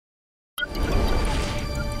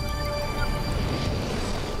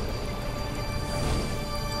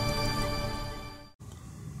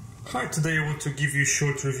Hi, today I want to give you a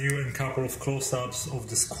short review and couple of close-ups of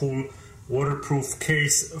this cool waterproof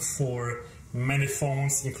case for many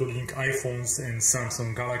phones, including iPhones and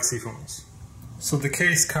Samsung Galaxy phones. So the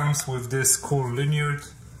case comes with this cool lanyard.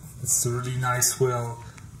 It's a really nice, well,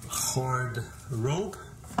 hard rope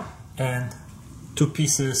and two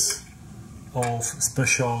pieces of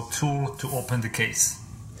special tool to open the case.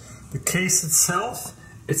 The case itself,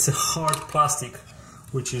 it's a hard plastic,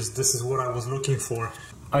 this is what I was looking for.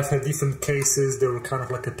 I've had different cases, they were kind of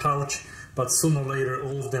like a pouch, but sooner or later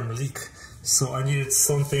all of them leak. So I needed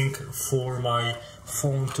something for my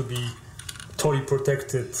phone to be totally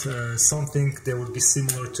protected, something that would be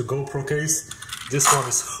similar to GoPro case. This one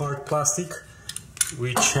is hard plastic,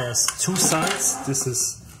 which has two sides. This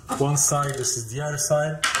is one side, this is the other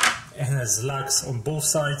side, and has lugs on both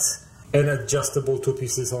sides and adjustable two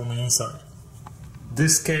pieces on the inside.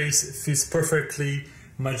 This case fits perfectly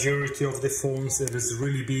majority of the phones. It is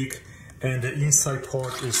really big and the inside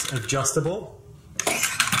part is adjustable.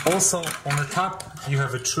 Also on the top you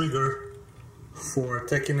have a trigger for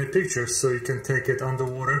taking a picture, so you can take it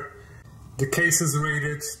underwater. The case is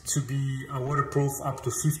rated to be waterproof up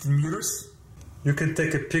to 15 meters. You can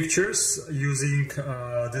take pictures using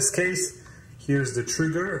this case. Here's the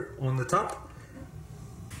trigger on the top.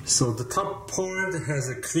 So the top part has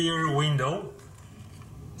a clear window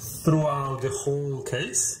throughout the whole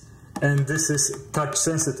case, and this is touch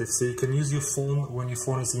sensitive, so you can use your phone when your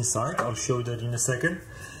phone is inside. I'll show you that in a second.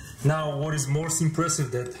 Now what is most impressive,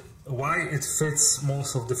 that why it fits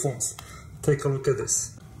most of the phones. Take a look at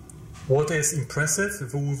this. What is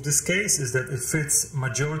impressive with this case is that it fits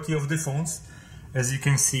majority of the phones. As you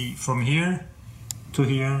can see, from here to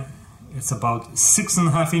here it's about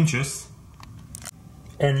 6.5 inches,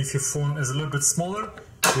 and if your phone is a little bit smaller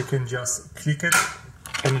you can just click it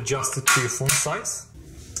and adjust it to your phone size.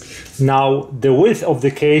 Now the width of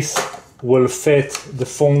the case will fit the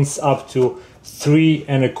phones up to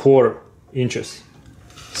 3.25 inches.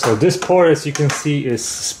 So this part, as you can see, is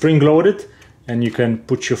spring loaded, and you can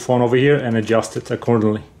put your phone over here and adjust it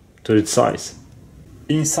accordingly to its size.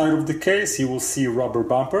 Inside of the case you will see rubber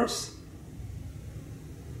bumpers,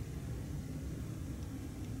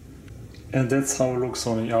 and that's how it looks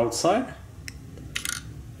on the outside.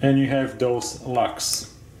 And you have those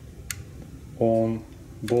locks on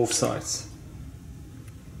both sides.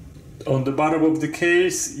 On the bottom of the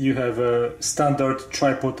case you have a standard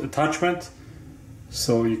tripod attachment,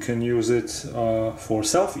 so you can use it for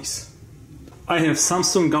selfies. I have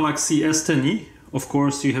Samsung Galaxy S10e. Of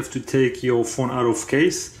course you have to take your phone out of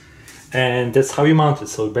case, and that's how you mount it.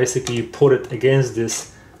 So basically you put it against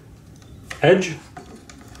this edge,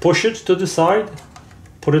 push it to the side,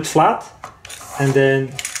 put it flat, and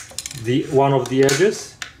then one of the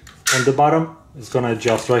edges on the bottom is gonna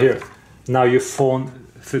adjust right here. Now your phone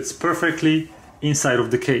fits perfectly inside of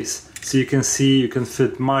the case, so you can see you can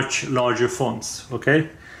fit much larger phones. Okay,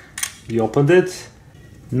 you opened it.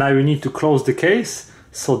 Now you need to close the case,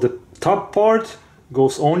 so the top part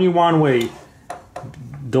goes only one way.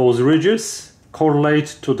 Those ridges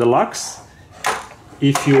correlate to the locks.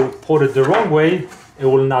 If you put it the wrong way, it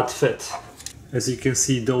will not fit. As you can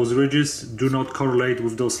see, those ridges do not correlate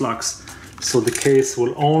with those locks, so the case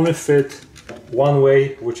will only fit one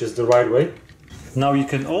way, which is the right way. Now you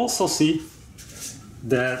can also see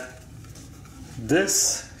that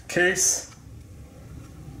this case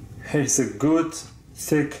has a good,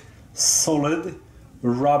 thick, solid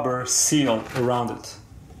rubber seal around it,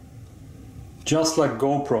 just like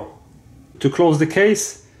GoPro. To close the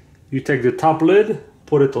case, you take the top lid,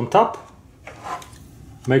 put it on top.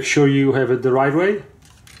 Make sure you have it the right way,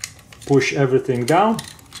 push everything down,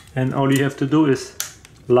 and all you have to do is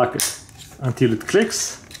lock it until it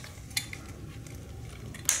clicks.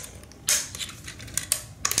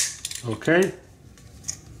 Okay,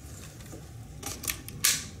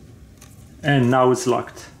 and now it's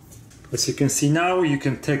locked. As you can see now, you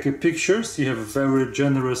can take pictures. You have a very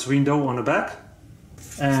generous window on the back,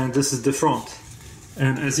 and this is the front.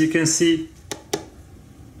 And as you can see,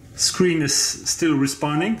 screen is still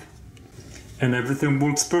responding and everything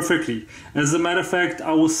works perfectly. As a matter of fact,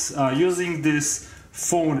 I was using this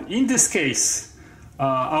phone in this case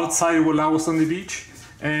outside while I was on the beach,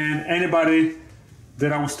 and anybody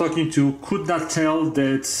that I was talking to could not tell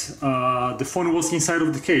that the phone was inside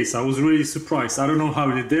of the case. I was really surprised. I don't know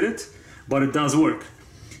how they did it, but it does work.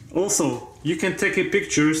 Also, you can take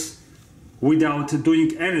pictures without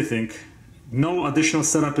doing anything. No additional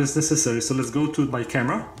setup is necessary. So let's go to my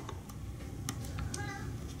camera.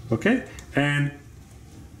 Okay, and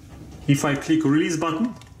if I click release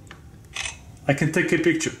button, I can take a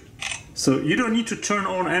picture. So you don't need to turn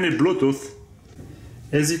on any Bluetooth.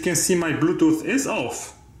 As you can see, my Bluetooth is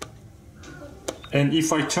off. And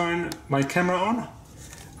if I turn my camera on,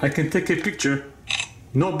 I can take a picture.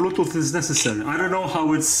 No Bluetooth is necessary. I don't know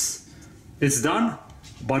how it's done,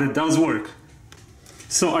 but it does work.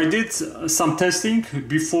 So I did some testing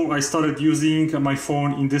before I started using my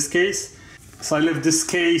phone in this case. So I left this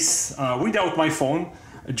case without my phone,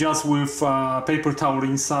 just with paper towel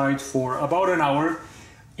inside for about an hour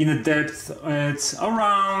in a depth at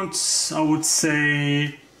around, I would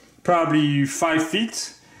say, probably 5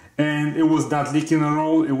 feet. And it was not leaking at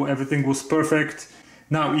all. Everything was perfect.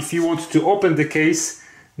 Now, if you want to open the case,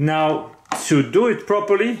 now to do it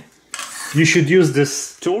properly, you should use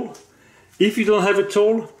this tool. If you don't have a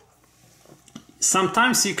tool,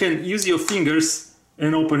 sometimes you can use your fingers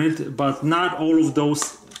and open it, but not all of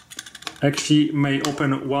those actually may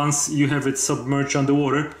open once you have it submerged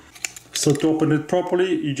underwater. So to open it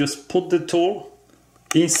properly, you just put the tool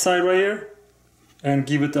inside right here and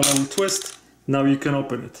give it a little twist. Now you can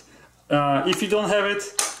open it. If you don't have it,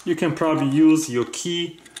 you can probably use your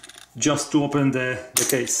key just to open the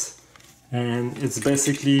case. And it's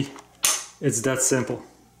basically, it's that simple.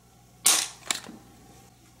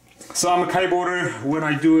 So I'm a kiteboarder. When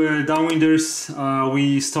I do downwinders,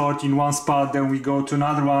 we start in one spot, then we go to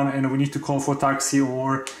another one, and we need to call for taxi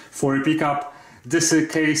or for a pickup. This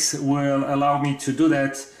case will allow me to do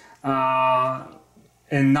that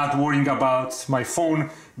and not worrying about my phone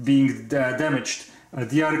being damaged.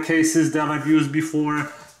 The other cases that I've used before,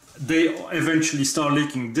 they eventually start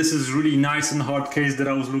leaking. This is really nice and hard case that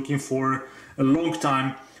I was looking for a long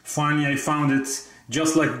time. Finally I found it.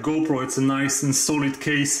 Just like GoPro, it's a nice and solid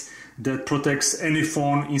case that protects any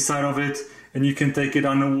phone inside of it, and you can take it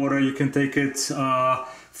underwater, you can take it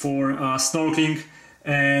for snorkeling,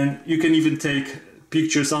 and you can even take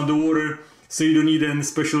pictures underwater. So you don't need any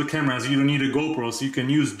special cameras, you don't need a GoPro, so you can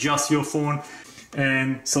use just your phone.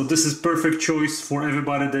 And so this is perfect choice for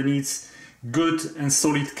everybody that needs good and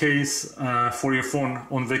solid case for your phone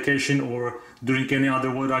on vacation or during any other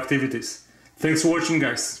water activities. Thanks for watching,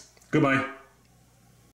 guys. Goodbye.